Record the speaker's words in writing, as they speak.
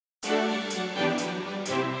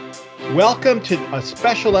Welcome to a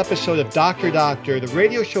special episode of Dr. Doctor, the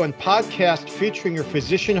radio show and podcast featuring your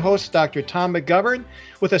physician host, Dr. Tom McGovern,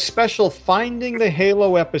 with a special Finding the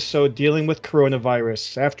Halo episode dealing with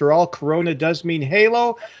coronavirus. After all, corona does mean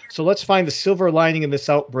halo, so let's find the silver lining in this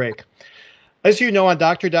outbreak. As you know, on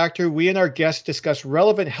Dr. Doctor, we and our guests discuss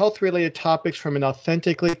relevant health-related topics from an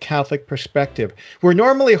authentically Catholic perspective. We're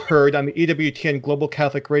normally heard on the EWTN Global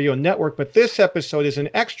Catholic Radio Network, but this episode is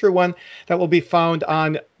an extra one that will be found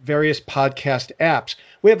on various podcast apps.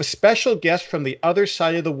 We have a special guest from the other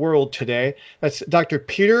side of the world today. That's Dr.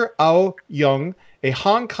 Peter Au Yeung, a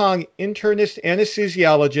Hong Kong internist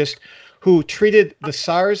anesthesiologist who treated the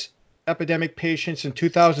SARS epidemic patients in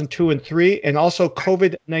 2002 and 3, and also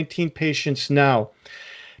COVID-19 patients now.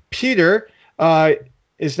 Peter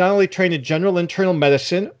is not only trained in general internal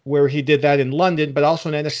medicine, where he did that in London, but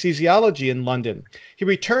also in anesthesiology in London. He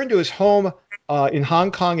returned to his home in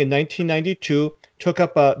Hong Kong in 1992, took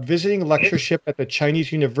up a visiting lectureship at the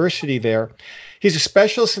Chinese University there. He's a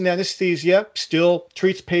specialist in anesthesia, still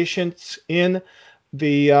treats patients in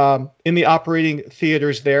the operating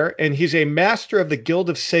theaters there, and he's a master of the Guild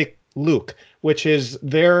of St. Luke, which is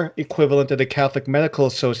their equivalent of the Catholic Medical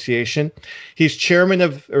Association. He was chairman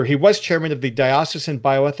of the Diocesan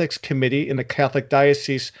Bioethics Committee in the Catholic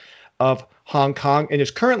Diocese of Hong Kong, and is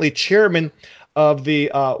currently chairman of the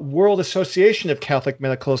World Association of Catholic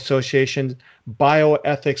Medical Associations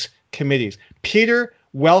Bioethics Committees. Peter,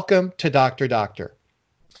 welcome to Dr. Doctor.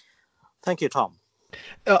 Thank you, Tom.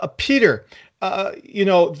 Peter,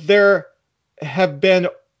 there have been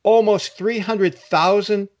almost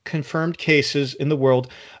 300,000 confirmed cases in the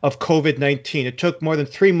world of COVID-19. It took more than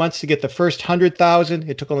 3 months to get the first 100,000.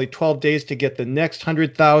 It took only 12 days to get the next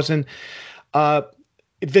 100,000.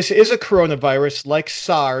 This is a coronavirus like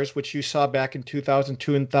SARS, which you saw back in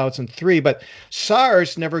 2002 and 2003, but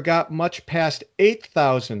SARS never got much past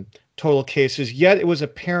 8,000 total cases, yet it was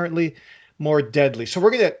apparently more deadly. So we're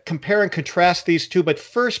going to compare and contrast these two. But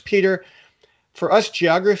first, Peter, for us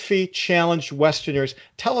geography-challenged Westerners,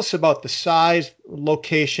 tell us about the size,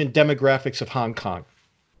 location, demographics of Hong Kong.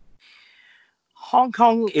 Hong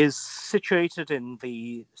Kong is situated in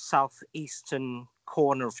the southeastern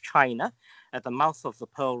corner of China at the mouth of the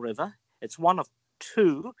Pearl River. It's one of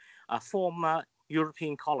two former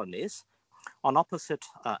European colonies on opposite,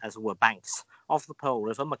 as it were, banks of the Pearl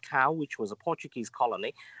River, Macau, which was a Portuguese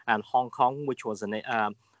colony, and Hong Kong, which was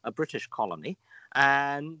a British colony.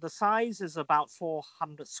 And the size is about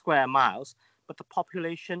 400 square miles, but the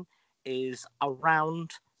population is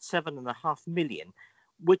around 7.5 million,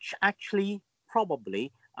 which actually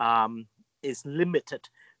probably is limited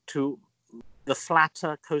to the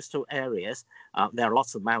flatter coastal areas. There are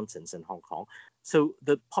lots of mountains in Hong Kong, so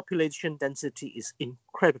the population density is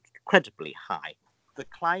incredibly high. The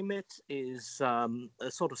climate is a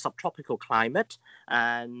sort of subtropical climate,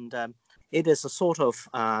 and it is a sort of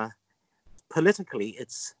politically,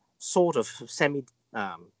 it's sort of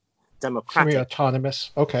semi-democratic.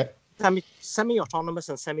 Semi-autonomous, okay. Semi-autonomous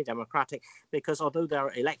and semi-democratic, because although there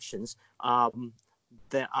are elections,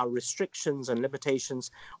 there are restrictions and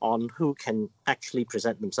limitations on who can actually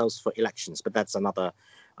present themselves for elections, but that's another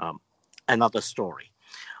story.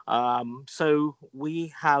 So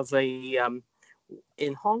we have in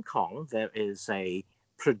Hong Kong, there is a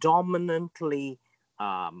predominantly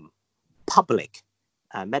public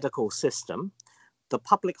medical system. The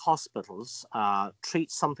public hospitals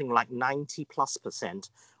treat something like 90+%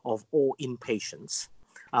 of all inpatients.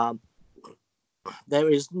 There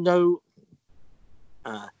is a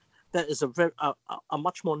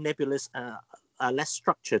much more nebulous, less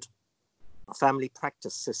structured family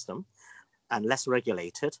practice system, and less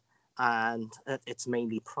regulated, and it's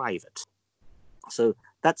mainly private. So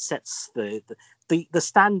that sets the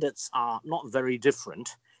standards are not very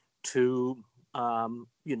different to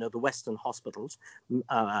the Western hospitals.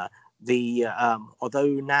 Although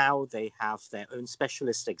now they have their own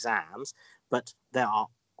specialist exams, but there are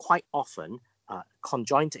quite often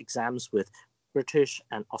conjoint exams with British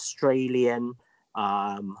and Australian,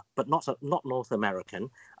 but not North American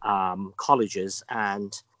colleges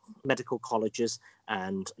and medical colleges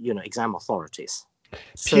and exam authorities.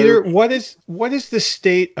 Peter, what is the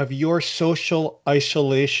state of your social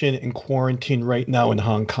isolation and quarantine right now in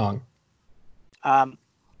Hong Kong? To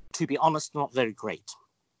be honest, not very great,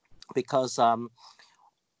 because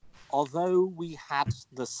although we had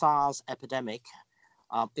the SARS epidemic,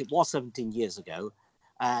 it was 17 years ago,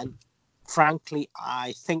 and frankly,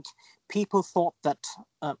 I think people thought that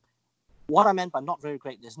what I meant by not very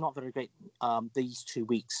great is not very great these 2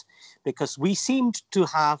 weeks, because we seemed to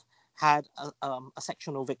have had a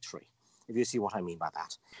sectional victory, if you see what I mean by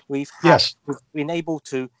that. We've been able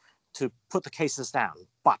to to put the cases down.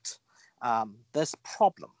 But there's a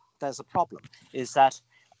problem. There's a problem is that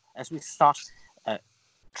as we start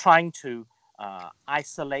trying to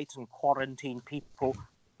isolate and quarantine people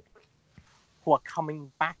who are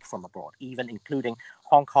coming back from abroad, even including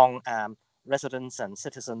Hong Kong residents and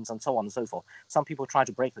citizens and so on and so forth. Some people try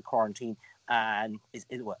to break the quarantine and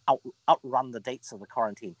it will outrun the dates of the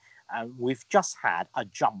quarantine. And we've just had a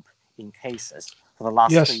jump in cases for the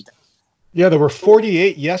last 3 days. Yeah, there were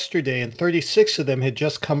 48 yesterday, and 36 of them had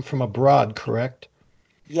just come from abroad, correct?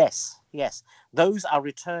 Yes. Those are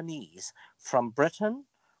returnees from Britain,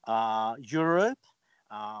 Europe,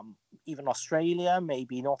 even Australia,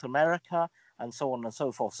 maybe North America, and so on and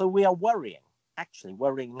so forth. So we are actually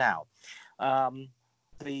worrying now.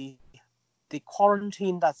 The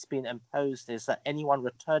quarantine that's been imposed is that anyone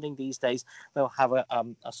returning these days, they'll have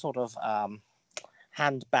a sort of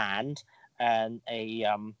handband and a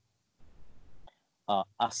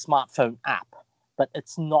smartphone app, but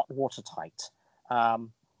it's not watertight.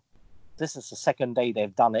 This is the second day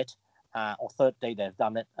they've done it, or third day they've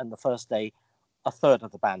done it, and the first day, a third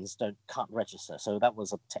of the bands can't register. So that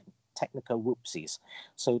was a technical whoopsies.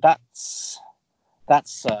 So that's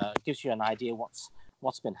gives you an idea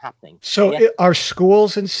what's been happening. So are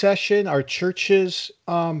schools in session? Are churches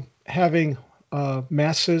having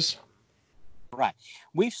masses? Right.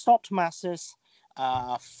 We've stopped masses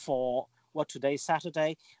for today's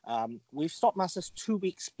Saturday. We've stopped masses 2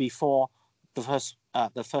 weeks before the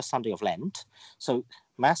first Sunday of Lent. So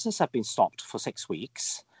masses have been stopped for 6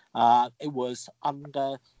 weeks. It was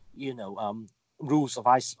under rules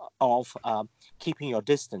of keeping your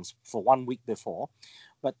distance for 1 week before,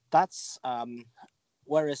 but that's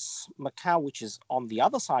whereas Macau, which is on the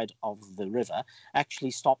other side of the river,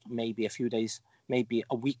 actually stopped maybe a few days, maybe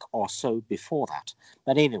a week or so before that.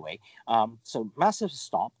 But anyway, so masses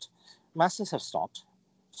have stopped.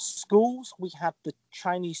 Schools, we had the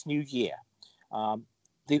Chinese New Year.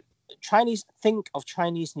 The Chinese think of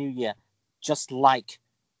Chinese New Year just like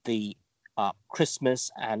the Christmas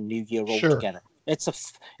and New Year all together. It's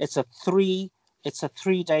a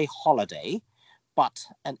 3-day holiday,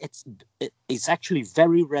 and it's actually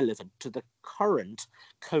very relevant to the current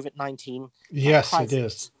COVID-19 Yes, crisis. It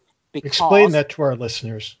is. Explain that to our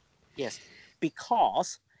listeners. Yes,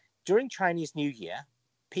 because during Chinese New Year,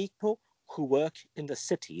 people who work in the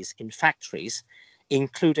cities, in factories,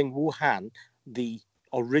 including Wuhan, the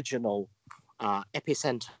original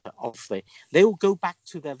epicenter they will go back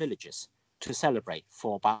to their villages to celebrate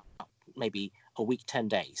for about maybe a week, 10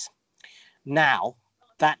 days. Now,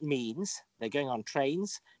 that means they're going on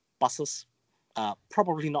trains, buses,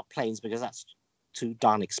 probably not planes because that's too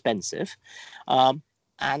darn expensive.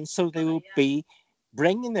 And so they will be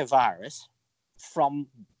bringing the virus from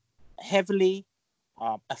heavily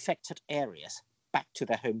affected areas back to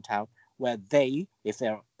their hometown, where if they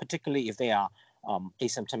are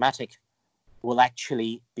asymptomatic, will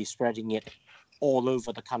actually be spreading it all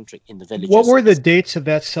over the country in the villages. What were the dates of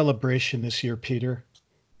that celebration this year, Peter?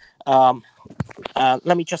 Let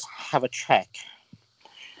me just have a check.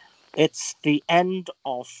 It's the end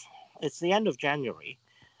of January,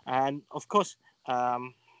 and of course,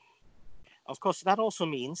 that also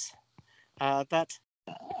means that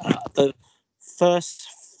the first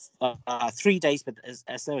 3 days, but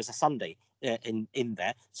as there is a Sunday in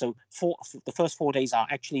there, so the first 4 days are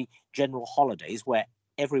actually general holidays where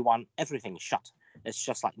everything is shut. It's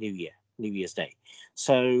just like New Year's Day.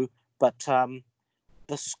 So, but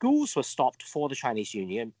the schools were stopped for the Chinese New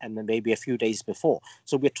Year, and then maybe a few days before.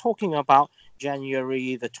 So we're talking about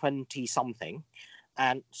January the 20-something,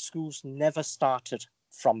 and schools never started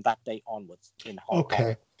from that day onwards in Hong Kong.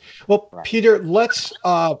 Okay. Well, right. Peter, let's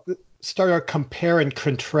start our compare and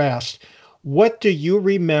contrast. What do you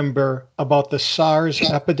remember about the SARS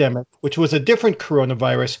epidemic, which was a different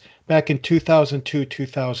coronavirus back in 2002,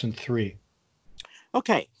 2003?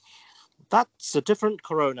 Okay, that's a different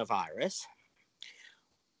coronavirus.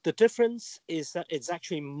 The difference is that it's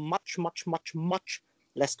actually much, much, much, much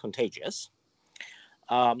less contagious.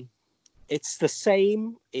 It's the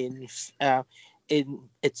same in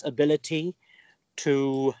its ability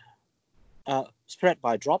to spread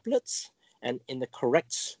by droplets, and in the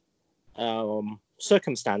correct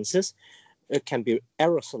circumstances, it can be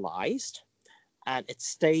aerosolized, and it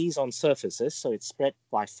stays on surfaces, so it's spread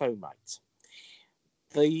by fomites.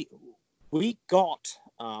 We got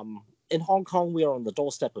in Hong Kong, we are on the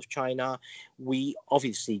doorstep of China. We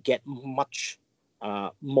obviously get much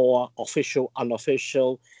more official,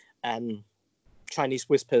 unofficial, and Chinese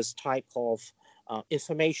whispers type of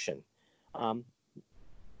information.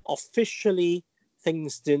 Officially,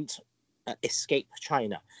 things didn't escape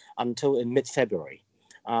China until in mid-February,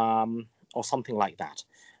 or something like that.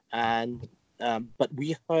 And but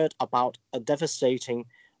we heard about a devastating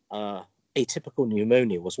atypical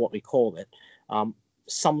pneumonia, was what we call it,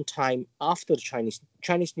 sometime after the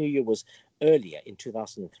Chinese New Year was earlier in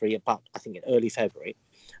 2003, about I think in early February,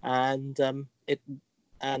 and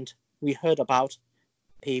we heard about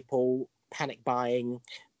people panic buying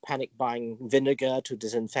vinegar to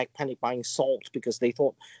disinfect, panic buying salt because they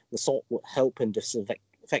thought the salt would help in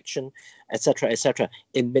disinfection, etc.,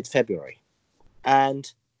 in mid-February.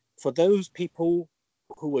 And for those people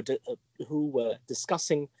who were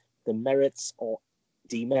discussing the merits or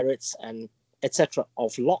demerits and etc.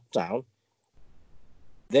 of lockdown,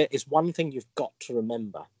 there is one thing you've got to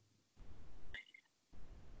remember.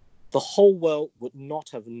 The whole world would not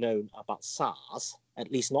have known about SARS,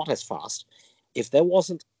 at least not as fast, if there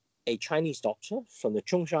wasn't a Chinese doctor from the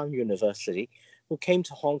Chung-Shan University who came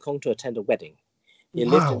to Hong Kong to attend a wedding. He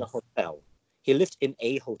lived in a hotel. He lived in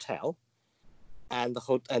a hotel and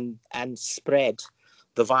spread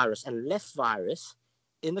the virus and left virus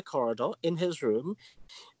in the corridor, in his room,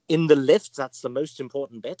 in the lift. That's the most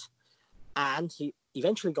important bit. And he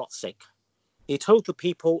eventually got sick. He told the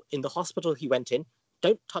people in the hospital he went in,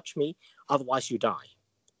 "Don't touch me, otherwise you die."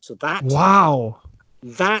 So that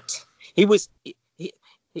he was,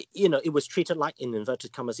 it was treated like, in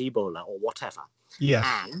inverted commas, Ebola or whatever. Yes.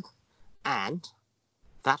 And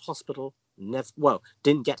that hospital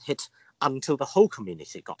didn't get hit until the whole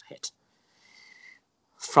community got hit.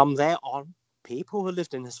 From there on, people who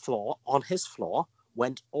lived on his floor,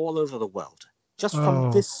 went all over the world, just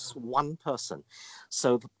from this one person.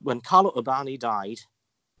 So when Carlo Urbani died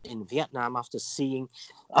in Vietnam, after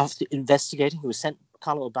investigating,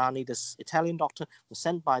 Carlo Urbani, this Italian doctor, was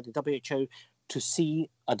sent by the WHO to see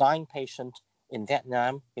a dying patient in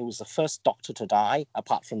Vietnam. He was the first doctor to die,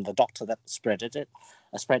 apart from the doctor that spread it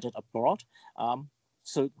abroad.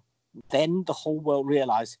 So then the whole world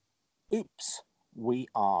realized, oops, we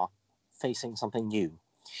are facing something new.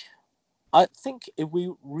 I think if we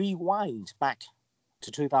rewind back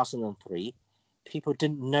to 2003, people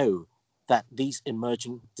didn't know that these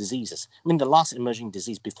emerging diseases, the last emerging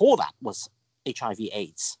disease before that was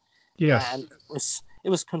HIV/AIDS. Yes. And it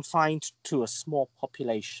was confined to a small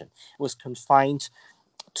population. It was confined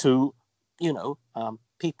to,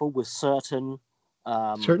 people with certain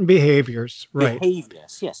behaviors, right?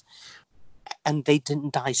 Behaviors, yes. And they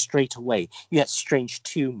didn't die straight away. You had strange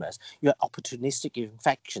tumors. You had opportunistic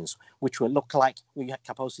infections, which would look like, you had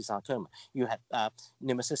Kaposi sarcoma. You had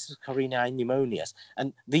pneumocystis carinii pneumonias.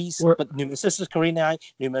 And but pneumocystis carinii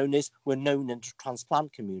pneumonias were known in the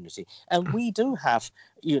transplant community. And we do have,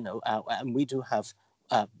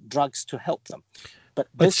 drugs to help them.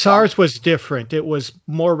 But SARS was different. It was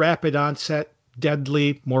more rapid onset,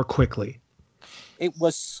 deadly more quickly. It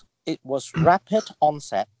was rapid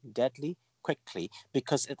onset, deadly quickly,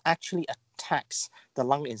 because it actually attacks the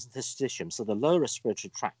lung interstitium, so the lower respiratory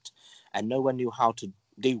tract, and no one knew how to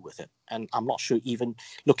deal with it. And I'm not sure, even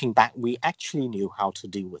looking back, we actually knew how to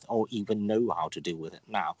deal with it, or even know how to deal with it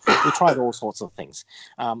now. We tried all sorts of things.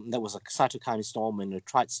 There was a cytokine storm, and we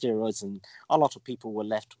tried steroids, and a lot of people were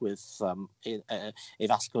left with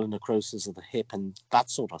avascular necrosis of the hip and that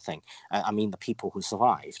sort of thing. The people who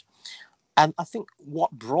survived. And I think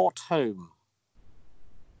what brought home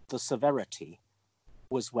the severity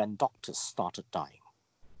was when doctors started dying.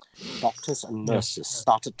 Doctors and nurses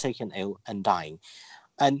started taking ill and dying.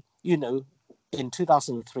 And, in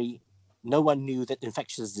 2003, no one knew that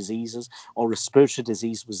infectious diseases or respiratory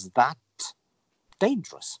disease was that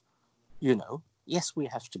dangerous. Yes, we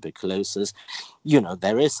have tuberculosis.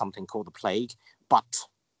 There is something called the plague. But,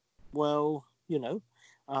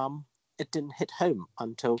 it didn't hit home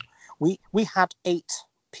until we had 8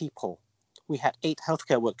 people. We had 8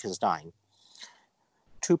 healthcare workers dying.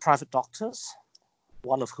 2 private doctors,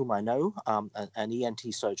 one of whom I know, an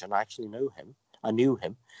ENT surgeon. I actually knew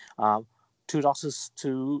him. 2 doctors,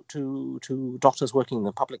 two doctors working in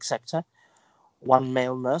the public sector. 1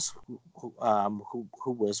 male nurse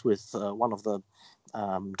who was with one of the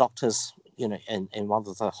doctors, in one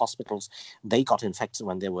of the hospitals. They got infected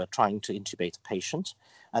when they were trying to intubate a patient,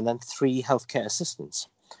 and then 3 healthcare assistants.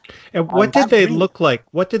 And what did they look like?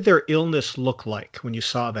 What did their illness look like when you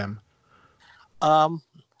saw them?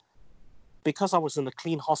 Because I was in a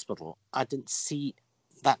clean hospital, I didn't see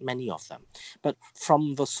that many of them. But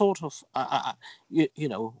from the sort of, we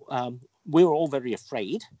were all very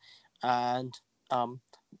afraid. And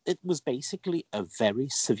it was basically a very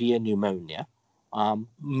severe pneumonia,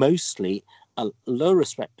 mostly a low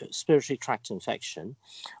respiratory tract infection.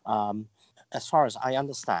 As far as I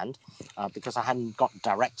understand, because I hadn't got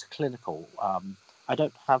direct clinical, I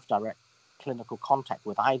don't have direct clinical contact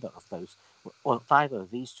with either of those, or with either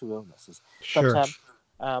of these two illnesses. Sure.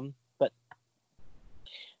 But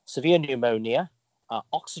severe pneumonia,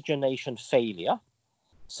 oxygenation failure,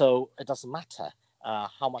 so it doesn't matter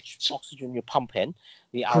how much oxygen you pump in.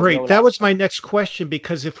 Great. That was my next question,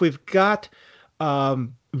 because if we've got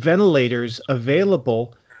ventilators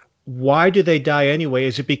available, why do they die anyway?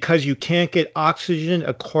 Is it because you can't get oxygen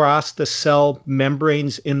across the cell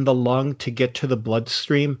membranes in the lung to get to the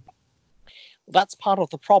bloodstream? That's part of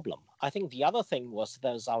the problem. I think the other thing was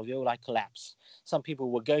there's alveoli collapse. Some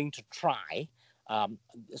people were going to try,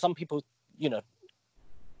 some people,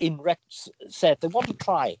 said they want to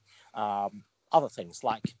try other things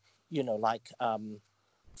like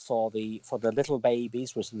for the little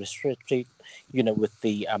babies with respiratory, with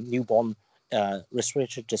the newborn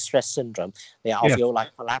respiratory distress syndrome, the alveoli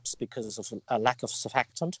collapse because of a lack of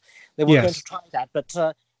surfactant. They were going to try that, but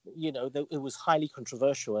it was highly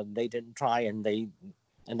controversial, and they didn't try, and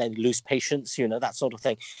then lose patients, that sort of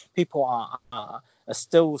thing. People are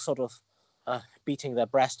still sort of beating their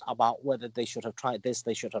breast about whether they should have tried this,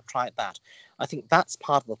 they should have tried that. I think that's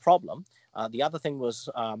part of the problem. The other thing was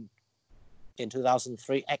in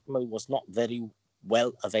 2003, ECMO was not very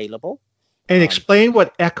well available. And explain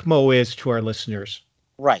what ECMO is to our listeners.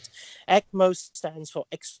 Right. ECMO stands for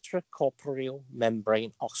extracorporeal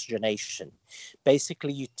membrane oxygenation.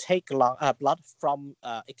 Basically, you take blood from,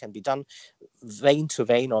 it can be done vein to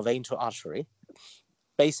vein or vein to artery.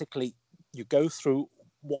 Basically, you go through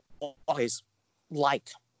what is like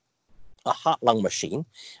a heart-lung machine,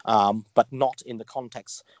 but not in the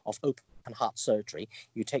context of open heart surgery.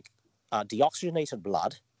 You take deoxygenated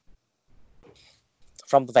blood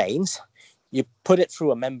from the veins, you put it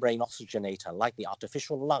through a membrane oxygenator, like the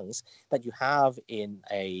artificial lungs that you have in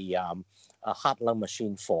a heart-lung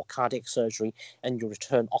machine for cardiac surgery, and you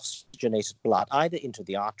return oxygenated blood either into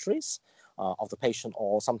the arteries of the patient,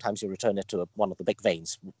 or sometimes you return it to one of the big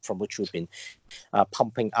veins from which you've been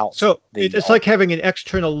pumping out. So it's like having an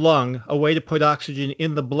external lung, a way to put oxygen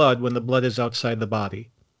in the blood when the blood is outside the body.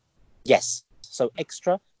 Yes. So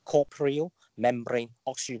extracorporeal membrane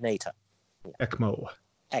oxygenator. ECMO.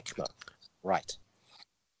 ECMO. Right.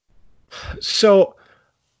 So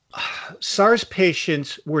SARS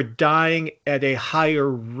patients were dying at a higher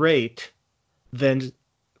rate than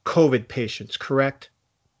COVID patients, correct?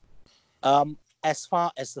 As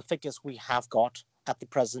far as the figures we have got at the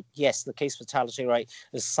present, yes, the case fatality rate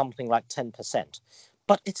is something like 10%.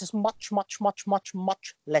 But it is much, much, much, much,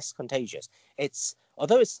 much less contagious.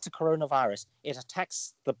 Although it's the coronavirus, it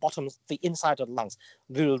attacks the inside of the lungs,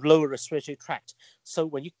 the lower respiratory tract. So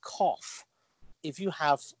when you cough, if you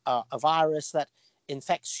have a virus that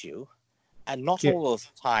infects you, and not all of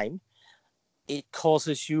the time, it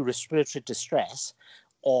causes you respiratory distress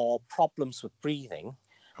or problems with breathing.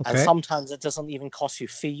 Okay. And sometimes it doesn't even cause a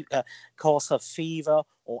fever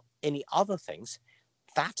or any other things.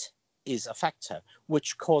 That is a factor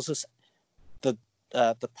which causes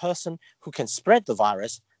the person who can spread the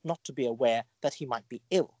virus not to be aware that he might be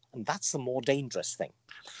ill. And that's the more dangerous thing.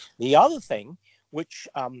 The other thing which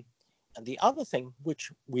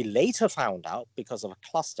we later found out because of a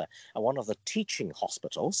cluster at one of the teaching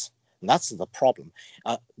hospitals, and that's the problem.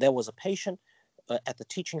 There was a patient at the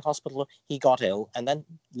teaching hospital, he got ill, and then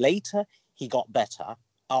later he got better,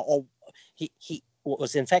 or he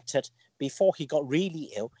was infected. Before he got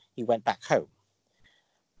really ill, he went back home.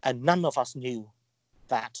 And none of us knew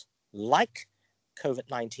that, like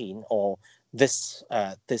COVID-19 or this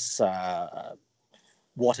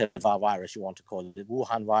whatever virus you want to call it, the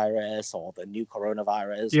Wuhan virus or the new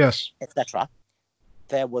coronavirus, etc.,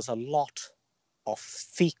 there was a lot of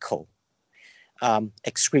fecal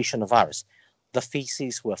excretion of virus. The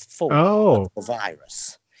feces were full of the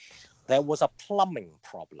virus. There was a plumbing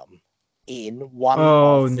problem in one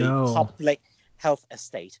of the public health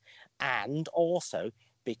estate, and also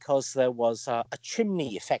because there was a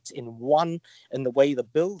chimney effect in the way the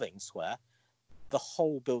buildings were, the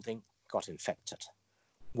whole building got infected.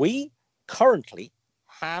 We currently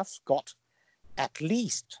have got at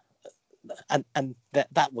least, and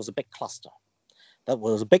that was a big cluster. That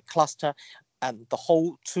was a big cluster, and the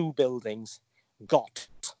whole two buildings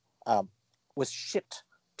was shipped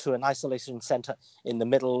to an isolation center in the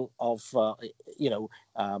middle of,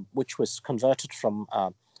 which was converted from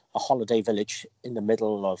a holiday village in the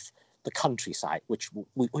middle of the countryside, which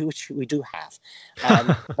we do have,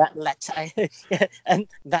 and and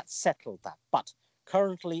that settled that. But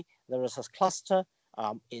currently, there is a cluster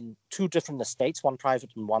in two different estates, one private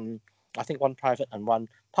and one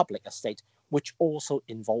public estate, which also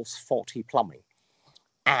involves faulty plumbing.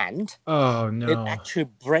 And it actually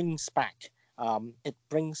brings back It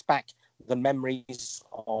brings back the memories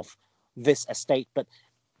of this estate, but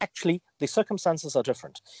actually the circumstances are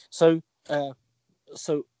different. So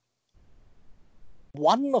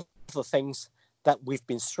one of the things that we've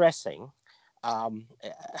been stressing, and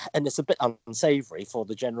it's a bit unsavory for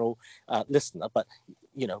the general listener, but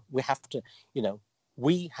we have to,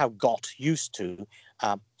 we have got used to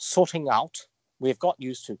sorting out. We've got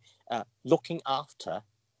used to looking after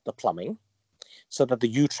the plumbing, so that the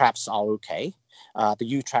U-traps are okay. The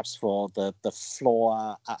U-traps for the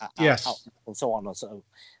floor, yes, and so on and so on.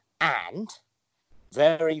 And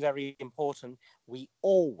very, very important, we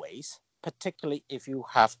always, particularly if you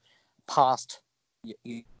have passed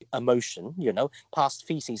emotion, passed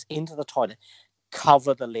feces into the toilet,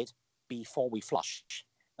 cover the lid before we flush.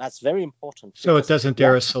 That's very important. So it doesn't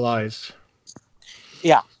aerosolize.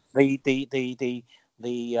 Yeah, the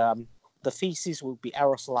feces will be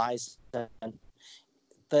aerosolized, and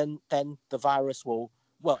then the virus will.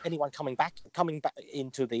 Well, anyone coming back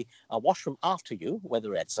into the washroom after you,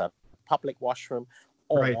 whether it's a public washroom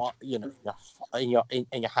or right. in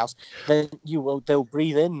your house, then they'll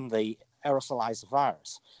breathe in the aerosolized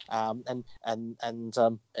virus, and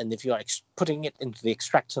if you are putting it into the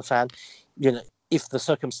extractor fan, if the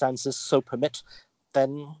circumstances so permit,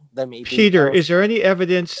 then there may be. Peter, is there any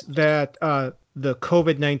evidence that the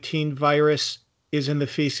COVID-19 virus is in the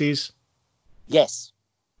feces? Yes.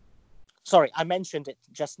 Sorry, I mentioned it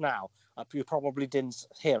just now. You probably didn't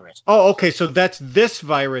hear it. Oh, okay. So that's this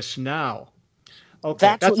virus now.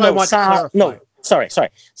 Okay, that's what I want to clarify. No, sorry.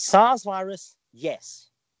 SARS virus,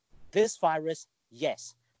 yes. This virus,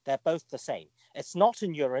 yes. They're both the same. It's not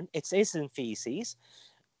in urine. It is in feces.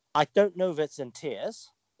 I don't know if it's in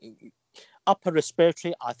tears. Upper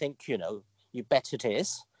respiratory, I think, you bet it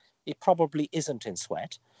is. It probably isn't in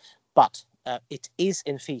sweat, but it is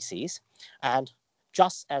in feces. And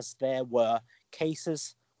just as there were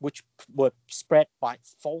cases which were spread by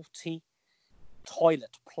faulty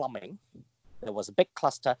toilet plumbing, there was a big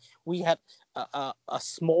cluster. We had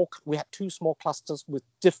two small clusters with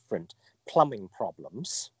different plumbing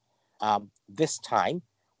problems this time,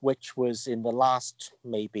 which was in the last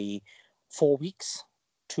maybe 4 weeks,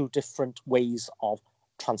 2 different ways of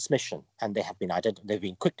transmission, and they have been they've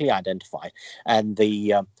been quickly identified, and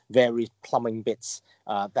the various plumbing bits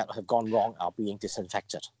that have gone wrong are being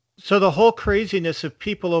disinfected. So the whole craziness of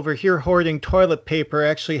people over here hoarding toilet paper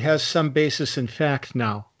actually has some basis in fact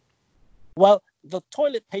now. Well, the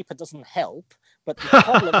toilet paper doesn't help, but the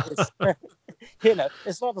problem is,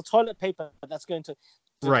 it's not the toilet paper that's going to.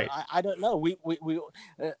 Right. I don't know. We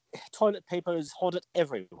toilet paper is hoarded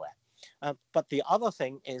everywhere. But the other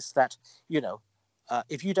thing is that,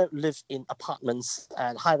 if you don't live in apartments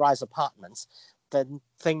and high-rise apartments, then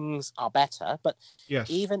things are better. But yes,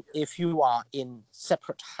 even if you are in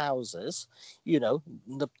separate houses,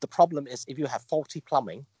 the problem is if you have faulty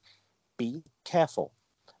plumbing, be careful.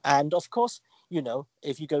 And of course,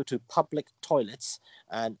 if you go to public toilets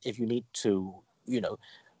and if you need to,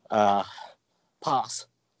 pass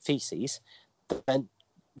feces, then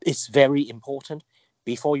it's very important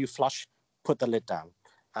before you flush, put the lid down,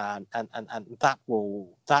 and that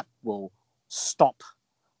will stop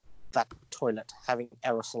that toilet having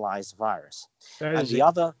aerosolized virus. And the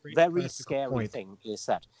other very scary thing is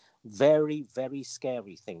that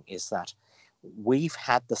we've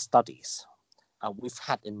had the studies. We've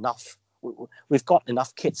had enough. We've got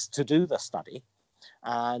enough kids to do the study,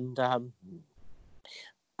 and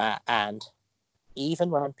even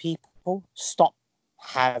when people stop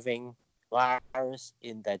having virus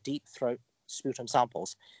in their deep throat sputum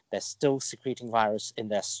samples, they're still secreting virus in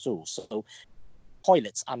their stool. So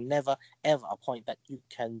toilets are never ever a point that you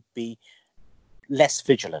can be less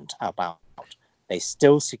vigilant about. They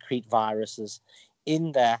still secrete viruses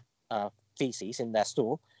in their feces, in their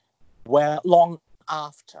stool, where long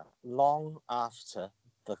after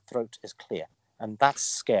the throat is clear, and that's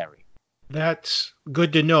scary. That's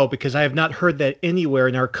good to know, because I have not heard that anywhere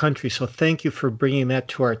in our country. So thank you for bringing that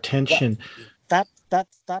to our attention. That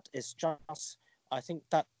is just, I think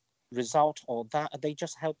that result, or that they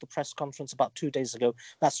just held the press conference about 2 days ago.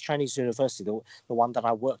 That's Chinese University, the one that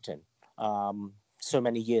I worked in so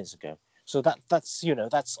many years ago. So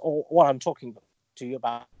that's all. What I'm talking to you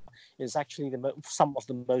about is actually some of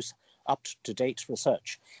the most up-to-date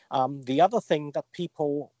research. The other thing that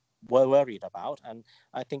people were worried about, and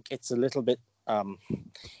I think it's a little bit,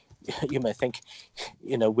 you may think,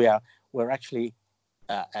 we're actually,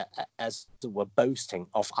 as we're boasting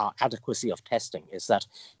of our adequacy of testing, is that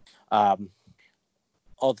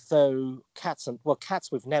although cats,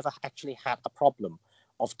 we've never actually had a problem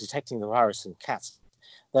of detecting the virus in cats.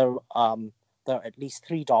 There there are at least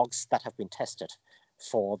 3 dogs that have been tested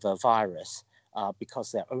for the virus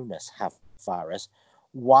because their owners have virus.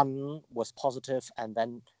 One was positive and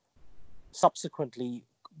then subsequently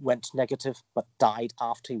went negative, but died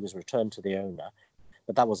after he was returned to the owner.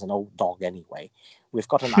 But that was an old dog anyway. We've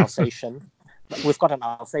got an Alsatian. We've got an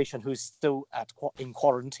Alsatian who's still in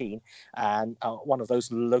quarantine, and one of those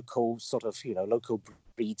local local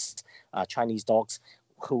breeds, Chinese dogs,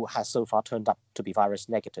 who has so far turned up to be virus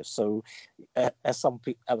negative. So, as some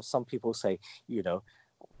people say,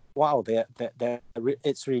 wow,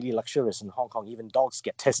 it's really luxurious in Hong Kong. Even dogs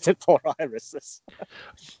get tested for viruses.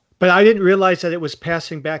 But I didn't realize that it was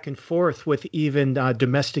passing back and forth with even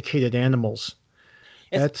domesticated animals.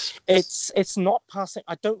 It's not passing.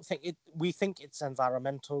 I don't think it. We think it's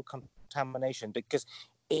environmental contamination because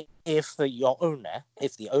if the owner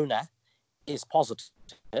is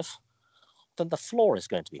positive, then the floor is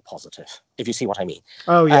going to be positive. If you see what I mean.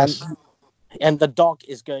 Oh yes. And the dog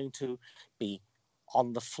is going to be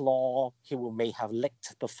on the floor. He may have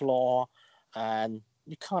licked the floor, and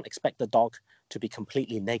you can't expect the dog to be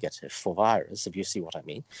completely negative for virus, if you see what I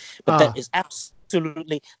mean. But there's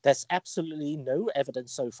absolutely no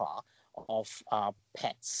evidence so far of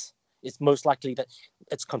pets. It's most likely that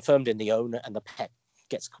it's confirmed in the owner and the pet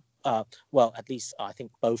gets, at least I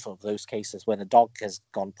think both of those cases where the dog has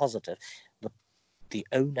gone positive, the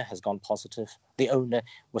owner has gone positive. The owner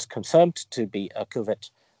was confirmed to be a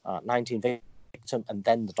COVID-19 victim, and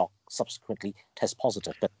then the dog subsequently tests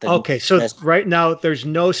positive. But okay, so right now there's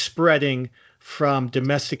no spreading from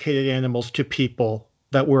domesticated animals to people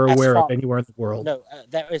that we're aware of anywhere in the world. No,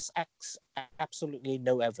 there is absolutely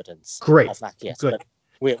no evidence of that yet. Good.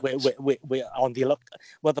 But we're on the look.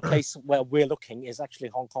 Well, the place where we're looking is actually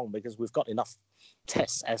Hong Kong because we've got enough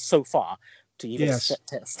tests so far to even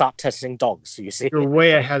start testing dogs. You see, you're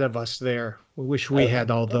way ahead of us there. We wish we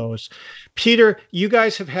had all those. Peter, you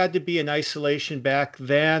guys have had to be in isolation back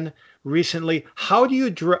then. Recently, how do you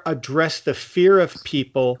address the fear of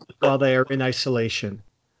people while they are in isolation?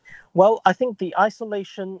 Well, I think the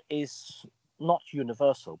isolation is not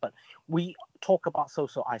universal, but we talk about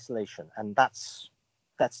social isolation, and that's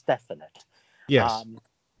definite. Yes.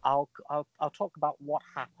 I'll talk about what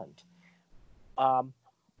happened. I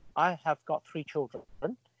have got 3 children,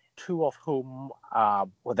 2 of whom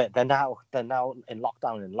they're now in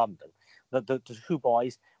lockdown in London. The 2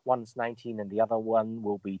 boys, one's 19 and the other one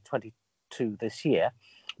will be 22 this year,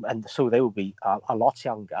 and so they will be a lot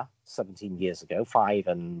younger. 17 years ago, 5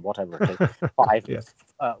 and whatever it is, 5,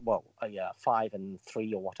 yeah. 5 and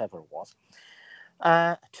 3 or whatever it was,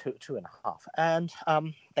 2.5, and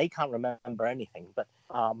they can't remember anything. But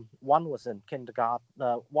one was in kindergarten,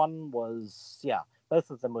 one was both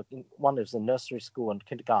of them were one was in nursery school and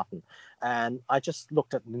kindergarten, and I just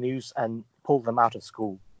looked at the news and pulled them out of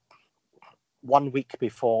school 1 week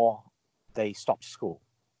before they stopped school.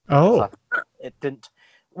 Oh, it didn't.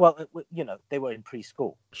 Well, they were in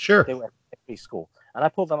preschool. Sure. They were in preschool. And I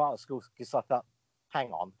pulled them out of school because I thought,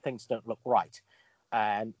 hang on, things don't look right.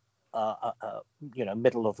 And,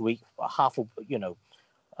 middle of the week,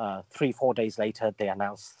 3-4 days later, they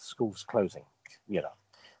announced schools closing,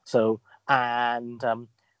 So, and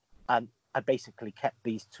I basically kept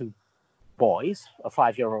these 2 boys, a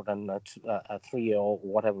 5-year-old and a 3-year-old,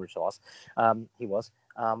 whatever it was, he was,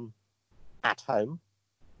 at home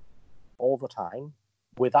all the time,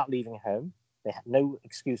 without leaving home. They had no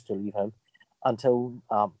excuse to leave home until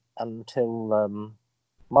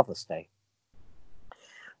Mother's Day.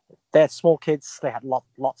 They're small kids. They had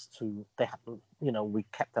lots to. They had, we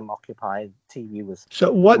kept them occupied. TV was.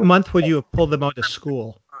 So, what month would you have pulled them out of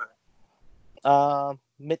school?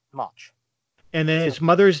 Mid-March. And then is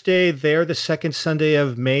Mother's Day there the second Sunday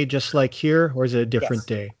of May, just like here, or is it a different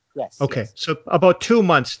day? Yes. Okay, yes. So about 2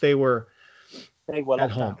 months they were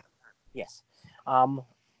at home. Yes.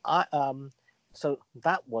 So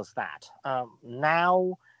that was that.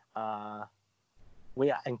 Now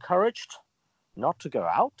we are encouraged not to go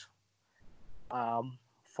out.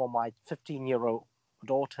 For my 15-year-old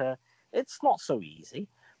daughter, it's not so easy,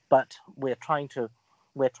 but we're trying to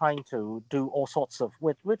do all sorts of.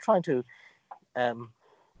 We're trying to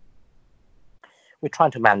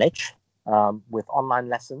manage with online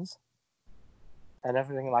lessons and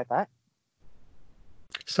everything like that.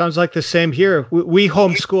 Sounds like the same here. We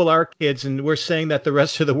homeschool our kids, and we're saying that the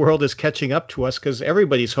rest of the world is catching up to us because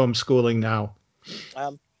everybody's homeschooling now.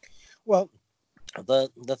 Well,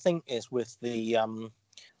 the thing is with the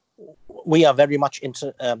we are very much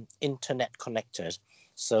internet connected,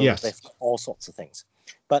 so yes. They've got all sorts of things.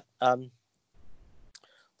 But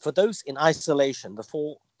for those in isolation,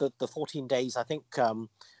 the 14 days, I think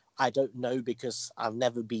I don't know because I've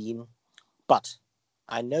never been. But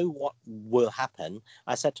I know what will happen.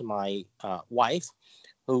 I said to my wife,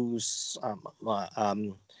 who's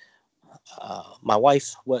my wife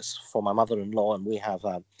works for my mother-in-law, and we have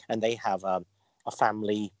and they have a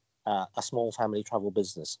family, a small family travel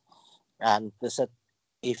business. And they said,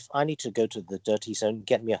 if I need to go to the dirty zone,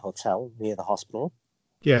 get me a hotel near the hospital.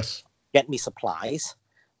 Yes. Get me supplies,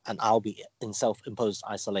 and I'll be in self-imposed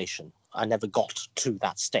isolation. I never got to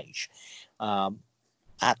that stage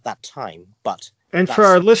at that time, but. And for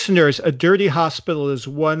our listeners, a dirty hospital is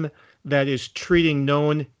one that is treating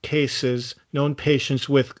known cases, known patients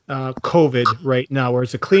with COVID right now,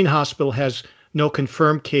 whereas a clean hospital has no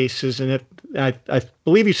confirmed cases. And if I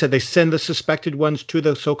believe you said they send the suspected ones to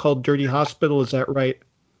the so-called dirty hospital. Is that right?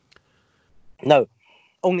 No,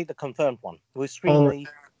 only the confirmed one. We screen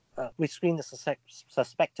the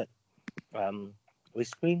suspected. We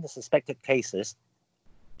screen the suspected cases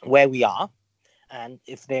where we are, and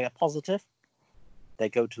if they are positive, they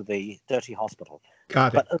go to the dirty hospital.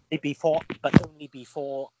 Got it. But only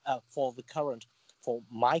before for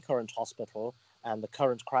my current hospital and the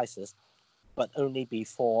current crisis, but only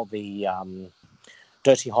before the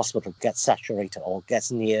dirty hospital gets saturated or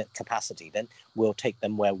gets near capacity. Then we'll take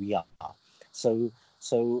them where we are.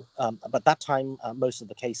 But that time, most of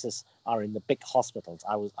the cases are in the big hospitals.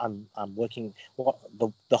 I'm working.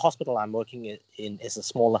 The hospital I'm working in is a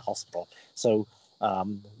smaller hospital. So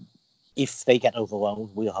if they get overwhelmed,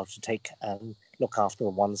 we'll have to take and look after the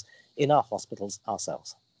ones in our hospitals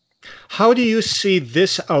ourselves. How do you see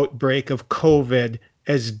this outbreak of COVID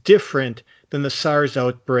as different than the SARS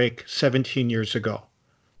outbreak 17 years ago?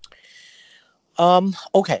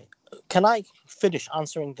 Okay. Can I finish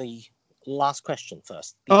answering the last question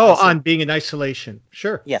first? On being in isolation.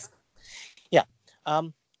 Sure. Yes. Yeah.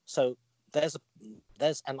 So there's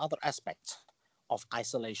another aspect of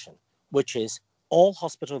isolation, which is all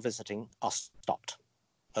hospital visiting are stopped.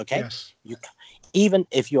 Okay. Yes. Even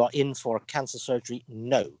if you are in for cancer surgery,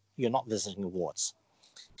 no, you're not visiting wards.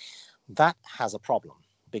 That has a problem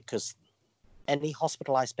because any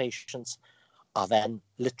hospitalized patients are then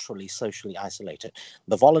literally socially isolated.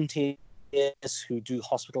 The volunteers who do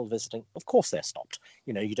hospital visiting, of course they're stopped.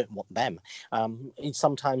 You don't want them.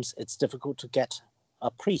 Sometimes it's difficult to get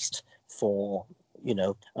a priest for,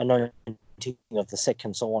 anointing of the sick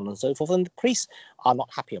and so on and so forth. And the priests are not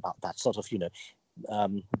happy about that sort of,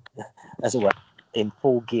 as it were, in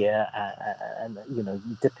full gear and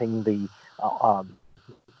dipping the,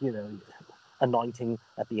 anointing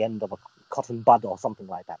at the end of a cotton bud or something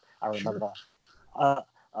like that. I remember a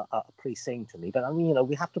priest saying to me, but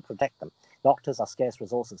we have to protect them. Doctors are scarce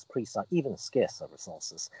resources. Priests are even scarcer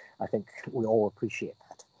resources. I think we all appreciate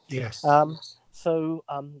that. Yes.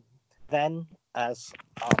 Then, as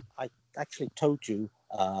I actually told you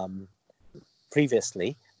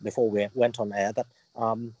previously, before we went on air, that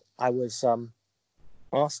I was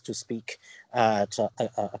asked to speak at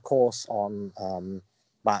a course on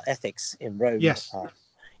bioethics in Rome. Yes.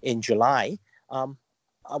 In July.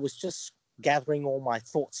 I was just gathering all my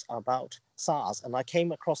thoughts about SARS, and I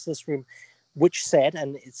came across this room, which said,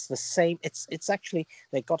 and it's the same. It's actually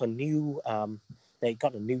they got a new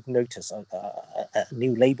notice, a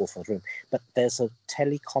new label for the room, but there's a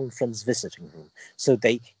teleconference visiting room, so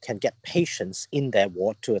they can get patients in their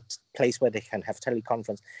ward to a place where they can have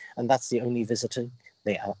teleconference, and that's the only visiting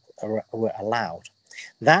they were allowed.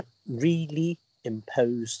 That really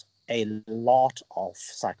imposed a lot of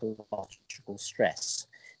psychological stress,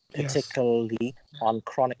 particularly on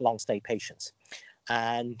chronic long-stay patients.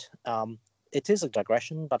 And it is a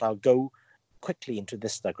digression, but I'll go quickly into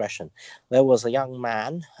this digression. There was a young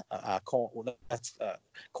man called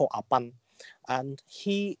Apan, and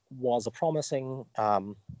he was a promising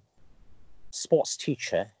sports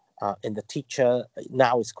teacher. In the teacher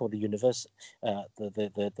now it's called the University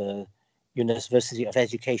of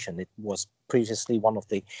Education. It was previously one of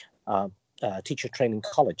the teacher training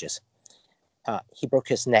colleges. He broke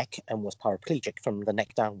his neck and was paraplegic from the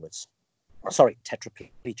neck downwards.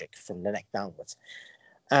 Tetraplegic from the neck downwards.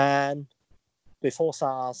 And before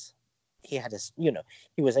SARS, he had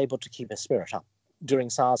he was able to keep his spirit up. During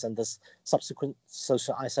SARS and this subsequent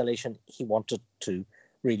social isolation, he wanted to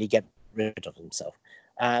really get rid of himself.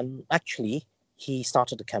 And actually, he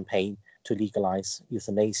started a campaign to legalize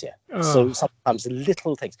euthanasia. So sometimes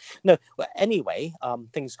little things. Anyway,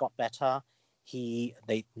 things got better.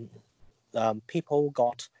 People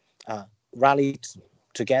got rallied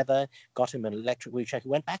together, got him an electric wheelchair. He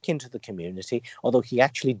went back into the community, although he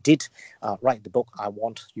actually did write the book, I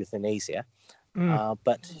Want Euthanasia.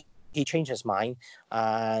 But he changed his mind.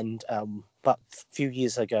 And but a few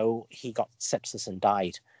years ago, he got sepsis and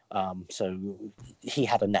died So he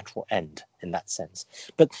had a natural end in that sense.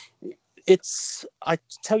 But I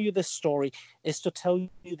tell you this story is to tell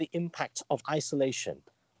you the impact of isolation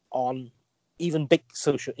on even big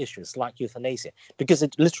social issues like euthanasia, because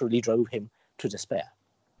it literally drove him to despair.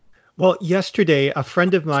 Well, yesterday, a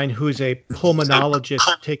friend of mine who's a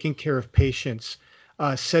pulmonologist taking care of patients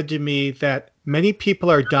said to me that many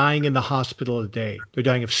people are dying in the hospital today. They're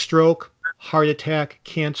dying of stroke, heart attack,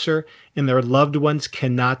 cancer, and their loved ones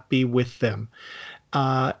cannot be with them.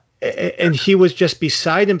 And he was just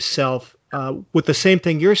beside himself with the same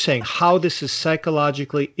thing you're saying, how this is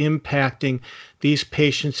psychologically impacting these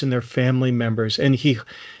patients and their family members. And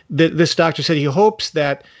this doctor said he hopes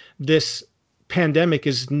that this pandemic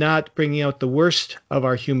is not bringing out the worst of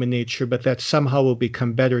our human nature, but that somehow we'll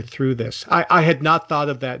become better through this. I had not thought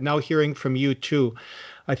of that. Now hearing from you too,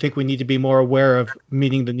 I think we need to be more aware of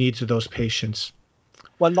meeting the needs of those patients.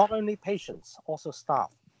 Well, not only patients, also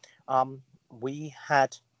staff. We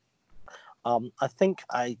had, I think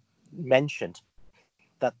I mentioned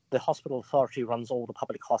that the hospital authority runs all the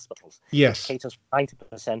public hospitals. Yes. It caters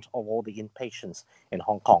 90% of all the inpatients in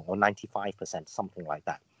Hong Kong, or 95%, something like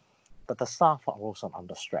that. But the staff are also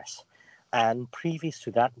under stress. And previous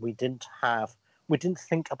to that, we didn't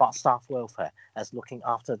think about staff welfare as looking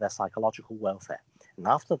after their psychological welfare. And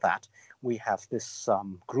after that, we have this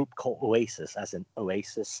group called Oasis, as in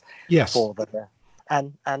Oasis. Yes. For the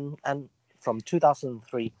and from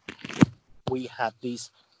 2003, we had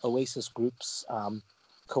these Oasis groups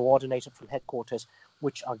coordinated from headquarters,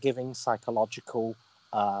 which are giving psychological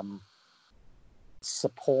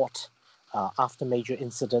support after major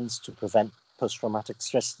incidents to prevent post-traumatic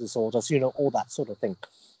stress disorders, all that sort of thing.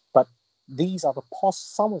 But these are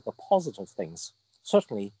some of the positive things,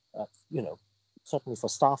 certainly, certainly for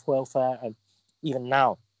staff welfare. And even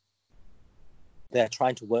now, they're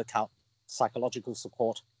trying to work out psychological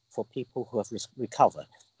support for people who have recovered,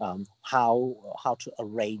 how to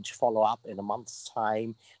arrange follow-up in a month's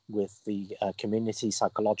time with the community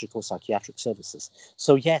psychological psychiatric services.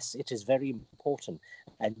 So yes, it is very important.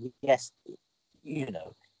 And yes,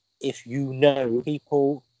 if you know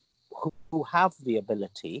people who have the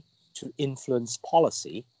ability to influence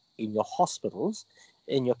policy in your hospitals,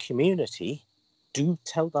 in your community, do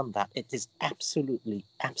tell them that it is absolutely,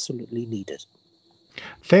 absolutely needed.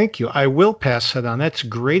 Thank you. I will pass that on. That's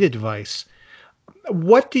great advice.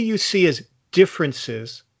 What do you see as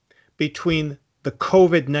differences between the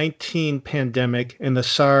COVID-19 pandemic and the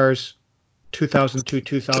SARS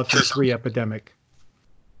 2002-2003 epidemic?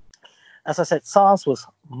 As I said, SARS was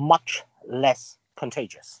much less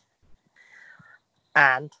contagious.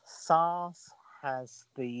 And SARS has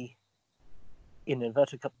the, in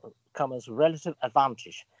inverted commas, relative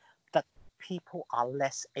advantage that people are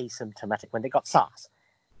less asymptomatic. When they got SARS,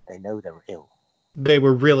 they know they were ill. They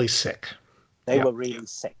were really sick. They were really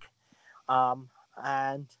sick.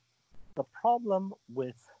 And the problem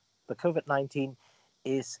with the COVID-19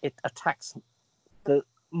 is it attacks the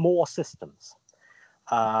more systems,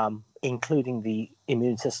 including the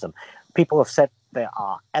immune system. People have said there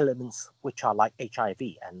are elements which are like HIV,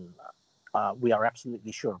 and we are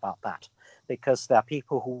absolutely sure about that, because there are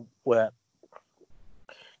people who were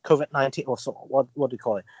COVID-19, or so, what do you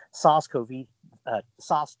call it? SARS-CoV,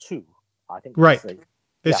 SARS-2, I think. Right.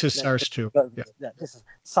 This is SARS-2. This is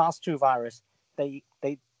SARS-2 virus.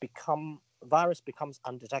 Virus becomes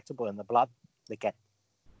undetectable in the blood. They get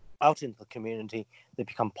out into the community. They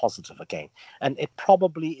become positive again. And it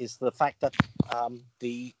probably is the fact that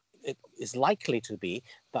it is likely to be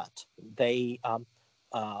that they,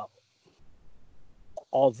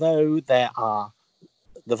 although the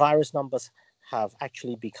virus numbers have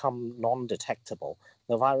actually become non-detectable,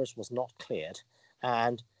 the virus was not cleared,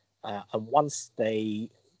 and once they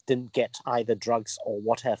didn't get either drugs or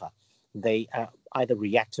whatever, they either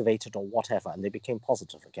reactivated or whatever, and they became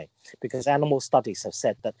positive again. Because animal studies have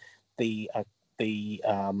said that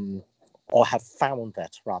or have found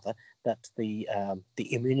that rather, that the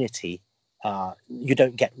immunity, you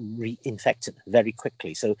don't get reinfected very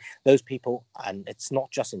quickly. So those people, and it's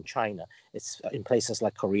not just in China, it's in places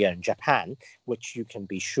like Korea and Japan, which you can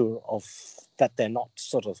be sure of that they're not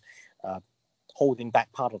sort of holding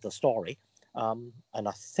back part of the story. And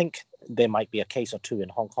I think there might be a case or two in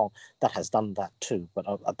Hong Kong that has done that too.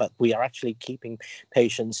 But we are actually keeping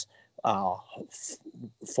patients for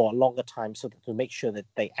a longer time, so that to make sure that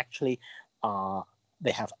they actually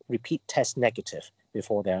they have repeat test negative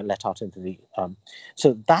before they're let out into the.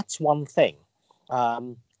 So that's one thing.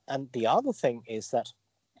 And the other thing is that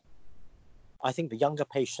I think the younger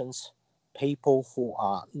patients, people who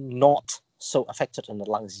are not so affected in the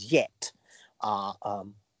lungs yet, are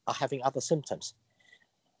having other symptoms.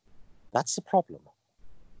 That's the problem.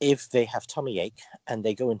 If they have tummy ache and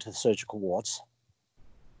they go into the surgical wards,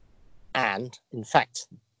 and in fact,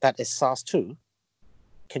 that is SARS-2,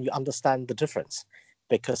 can you understand the difference?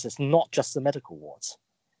 Because it's not just the medical wards.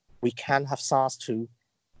 We can have SARS-2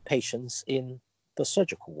 patients in the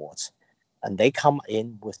surgical wards, and they come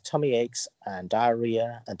in with tummy aches and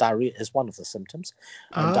diarrhea is one of the symptoms.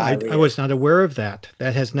 I was not aware of that.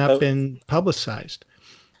 That has not been publicized.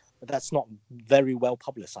 That's not very well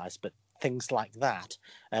publicized, but things like that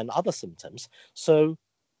and other symptoms. So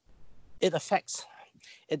it affects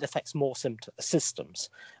more systems,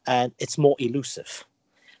 and it's more elusive.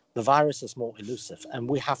 The virus is more elusive, and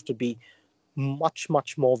we have to be much,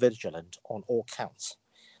 much more vigilant on all counts.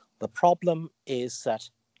 The problem is that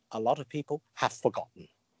a lot of people have forgotten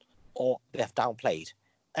or they've downplayed.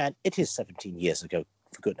 And it is 17 years ago,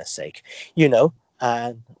 for goodness sake.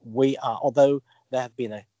 And we are, although there have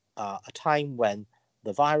been a time when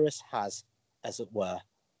the virus has, as it were,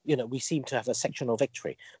 we seem to have a sectional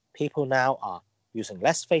victory. People now are using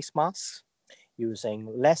less face masks, using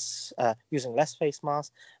less face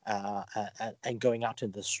masks, and going out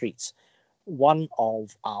in the streets. One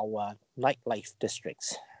of our nightlife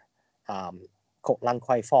districts, called Lan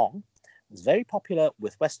Kwai Fong, is very popular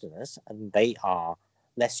with Westerners, and they are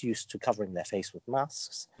less used to covering their face with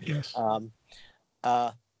masks. Yes.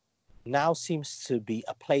 Now seems to be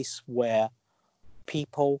a place where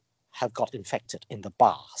people have got infected in the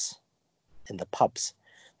bars, in the pubs.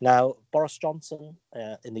 Now, Boris Johnson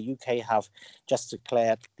in the UK have just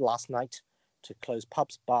declared last night to close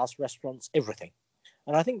pubs, bars, restaurants, everything.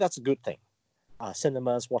 And I think that's a good thing.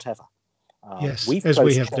 Cinemas, whatever. Yes, as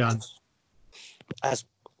we have done. As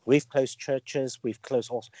we've closed churches, we've closed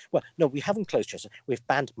also. Well, no, we haven't closed churches. We've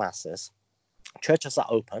banned masses. Churches are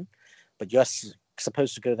open, but you're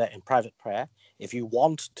supposed to go there in private prayer. If you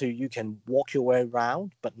want to, you can walk your way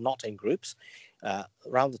around, but not in groups,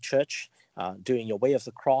 around the church, doing your way of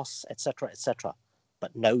the cross, etc., etc.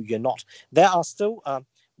 But no, you're not. There are still,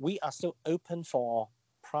 we are still open for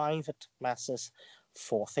private masses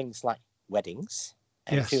for things like weddings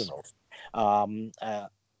and funerals.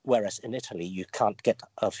 Whereas in Italy, you can't get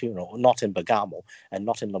a funeral, not in Bergamo and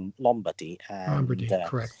not in Lombardy. Lombardy,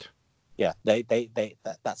 correct. Yeah,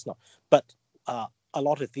 that's not. But a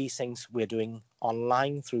lot of these things we're doing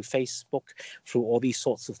online through Facebook, through all these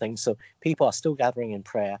sorts of things. So people are still gathering in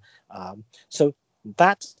prayer. So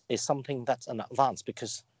that is something that's an advance,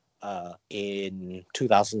 because in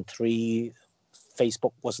 2003,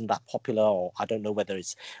 Facebook wasn't that popular, or I don't know whether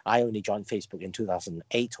I only joined Facebook in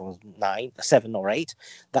 2008 or 7 or 8,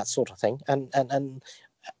 that sort of thing. And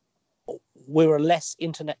we were less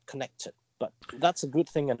internet connected, but that's a good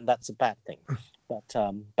thing and that's a bad thing. But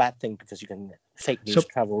bad thing because you can fake news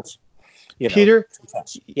travels. Peter,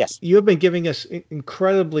 yes, you have been giving us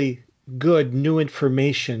incredibly good new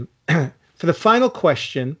information. For the final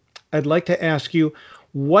question, I'd like to ask you,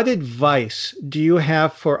 what advice do you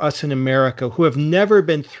have for us in America who have never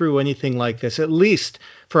been through anything like this, at least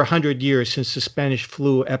for 100 years since the Spanish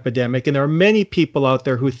flu epidemic? And there are many people out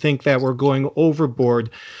there who think that we're going overboard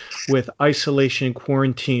with isolation and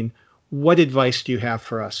quarantine. What advice do you have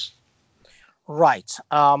for us? Right.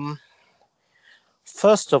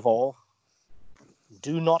 First of all,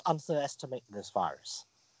 do not underestimate this virus.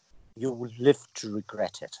 You will live to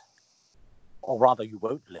regret it. Or rather, you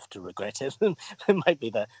won't live to regret it. It might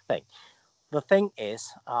be the thing. The thing is,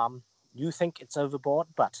 you think it's overboard,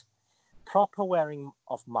 but proper wearing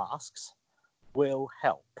of masks will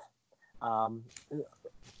help.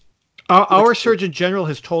 Our Surgeon General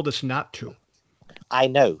has told us not to. I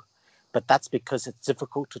know, but that's because it's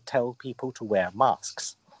difficult to tell people to wear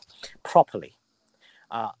masks properly.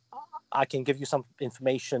 I can give you some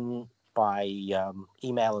information by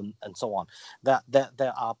email and so on. There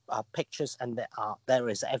are pictures and there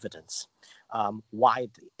is evidence why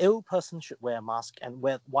the ill person should wear a mask, and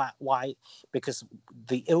why because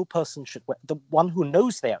the ill person should wear, the one who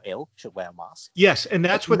knows they're ill should wear a mask. Yes, and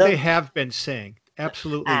that's what they have been saying.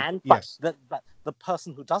 Absolutely. But the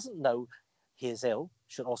person who doesn't know he is ill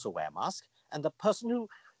should also wear a mask, and the person who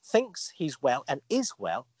thinks he's well and is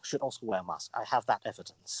well should also wear a mask. I have that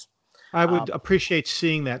evidence. I would appreciate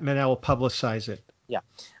seeing that, and then I will publicize it. Yeah.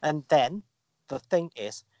 And then the thing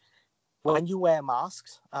is, when you wear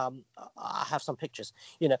masks, I have some pictures.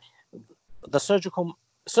 The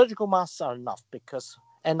surgical masks are enough, because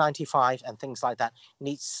N95 and things like that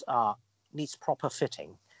needs proper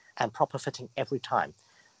fitting, and proper fitting every time.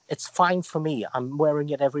 It's fine for me. I'm wearing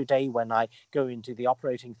it every day when I go into the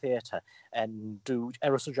operating theatre and do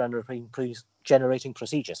aerosol generating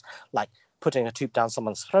procedures, like putting a tube down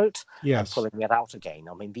someone's throat and pulling it out again.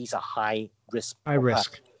 I mean, these are high risk.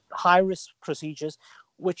 high-risk procedures,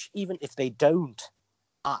 which even if they don't,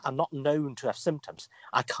 are not known to have symptoms,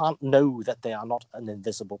 I can't know that they are not an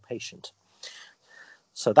invisible patient.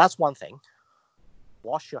 So that's one thing.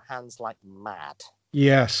 Wash your hands like mad.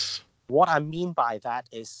 Yes. What I mean by that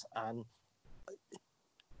is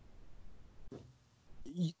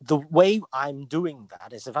the way I'm doing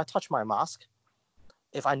that is if I touch my mask,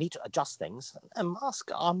 if I need to adjust things, and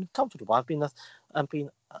masks are uncomfortable. I've been an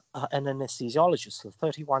anesthesiologist for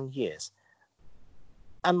 31 years.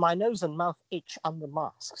 And my nose and mouth itch under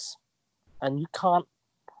masks, and you can't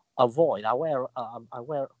avoid. I wear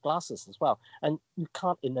glasses as well, and you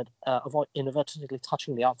can't avoid inadvertently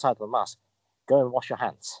touching the outside of the mask. Go and wash your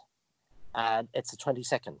hands, and it's a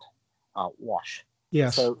 20-second wash.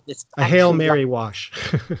 Yes, so it's a Hail Mary wash.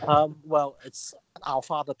 Well, it's Our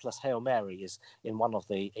Father plus Hail Mary is in one of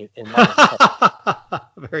the.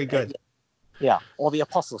 Very good. Yeah, or the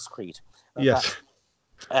Apostles' Creed. Yes.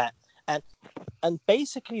 And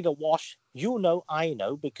basically the wash, I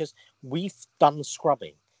know, because we've done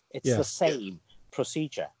scrubbing. It's the same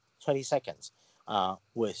procedure, 20 seconds.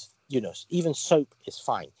 With, even soap is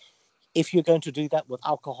fine. If you're going to do that with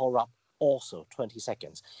alcohol rub, also 20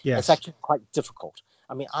 seconds. Yes. It's actually quite difficult.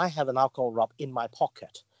 I mean, I have an alcohol rub in my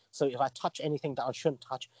pocket. So if I touch anything that I shouldn't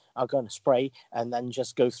touch, I'll go and spray and then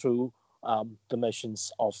just go through the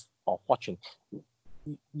motions of watching.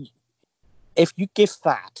 If you give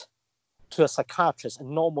that to a psychiatrist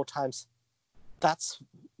in normal times, that's,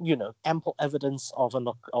 ample evidence of an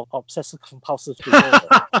obsessive compulsive disorder.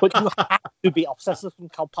 But you have to be obsessive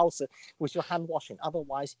and compulsive with your hand washing.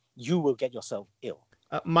 Otherwise, you will get yourself ill.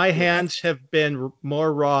 My hands have been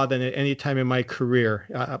more raw than at any time in my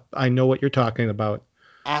career. I know what you're talking about.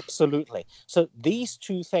 Absolutely. So these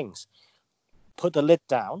two things, put the lid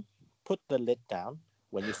down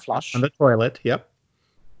when you flush. On the toilet, yep.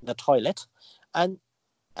 The toilet. And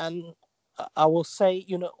I will say,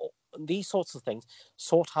 these sorts of things,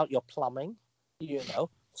 sort out your plumbing,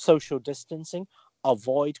 social distancing,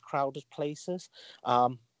 avoid crowded places,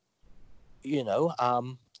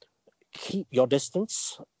 keep your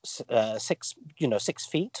distance, 6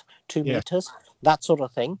 feet, 2 meters, that sort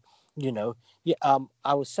of thing.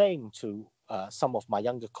 I was saying to some of my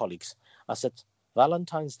younger colleagues, I said,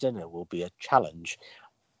 Valentine's dinner will be a challenge.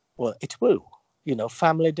 Well, it will.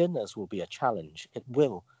 Family dinners will be a challenge. It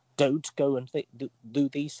will. Don't go and do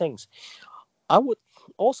these things. I would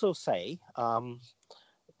also say,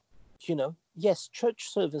 yes, church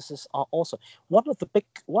services are also one of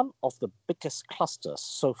the biggest clusters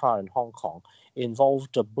so far in Hong Kong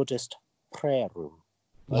involved a Buddhist prayer room.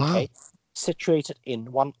 Wow. Okay, situated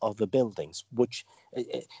in one of the buildings, which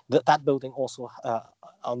that building also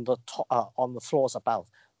on the floors above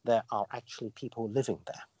there are actually people living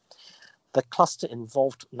there. The cluster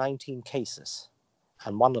involved 19 cases,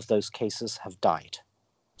 and one of those cases have died.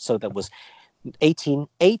 So there was 18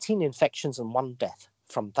 infections and 1 death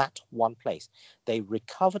from that one place. They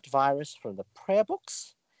recovered virus from the prayer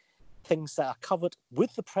books, things that are covered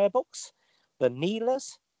with the prayer books, the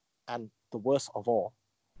kneelers, and the worst of all,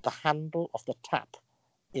 the handle of the tap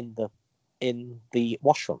in the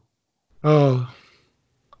washroom. Oh.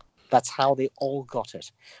 That's how they all got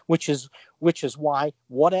it, which is why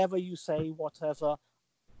whatever you say, whatever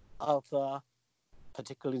other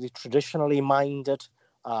particularly traditionally minded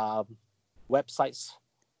websites,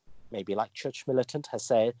 maybe like Church Militant has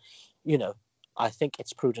said, I think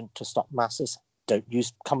it's prudent to stop masses. Don't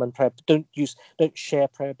use common prayer. Don't share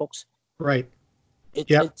prayer books. Right.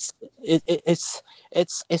 It's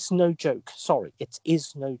no joke. Sorry, it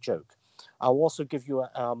is no joke. I'll also give you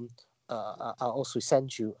I'll also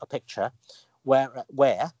send you a picture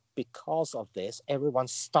where because of this, everyone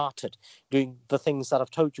started doing the things that I've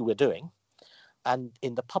told you we're doing. And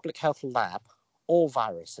in the public health lab, all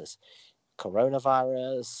viruses,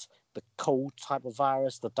 coronavirus, the cold type of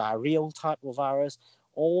virus, the diarrheal type of virus,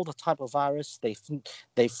 all the type of virus,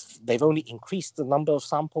 they've only increased the number of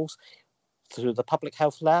samples through the public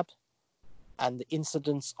health lab, and the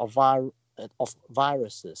incidence of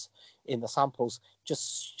viruses in the samples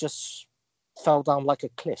just fell down like a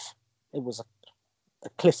cliff. It was a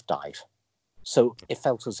cliff dive, so it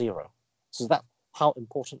fell to zero. So that's how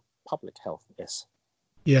important public health is.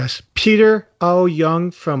 Yes. Peter O.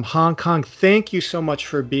 Young from Hong Kong, thank you so much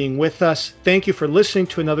for being with us. Thank you for listening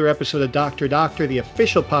to another episode of Dr. Doctor, the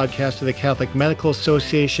official podcast of the Catholic Medical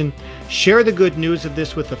Association. Share the good news of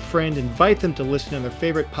this with a friend. Invite them to listen on their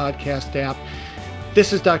favorite podcast app.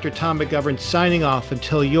 This is Dr. Tom McGovern signing off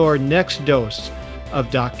until your next dose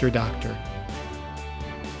of Dr. Doctor.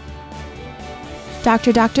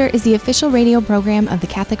 Dr. Doctor is the official radio program of the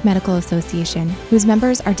Catholic Medical Association, whose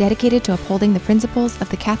members are dedicated to upholding the principles of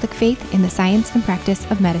the Catholic faith in the science and practice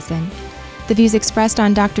of medicine. The views expressed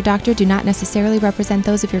on Dr. Doctor do not necessarily represent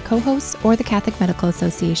those of your co-hosts or the Catholic Medical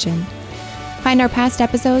Association. Find our past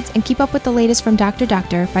episodes and keep up with the latest from Dr.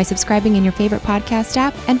 Doctor by subscribing in your favorite podcast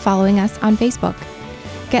app and following us on Facebook.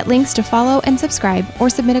 Get links to follow and subscribe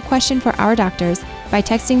or submit a question for our doctors by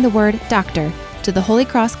texting the word DOCTOR to the Holy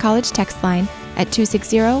Cross College text line at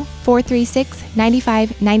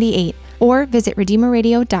 260-436-9598 or visit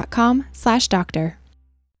redeemerradio.com/doctor.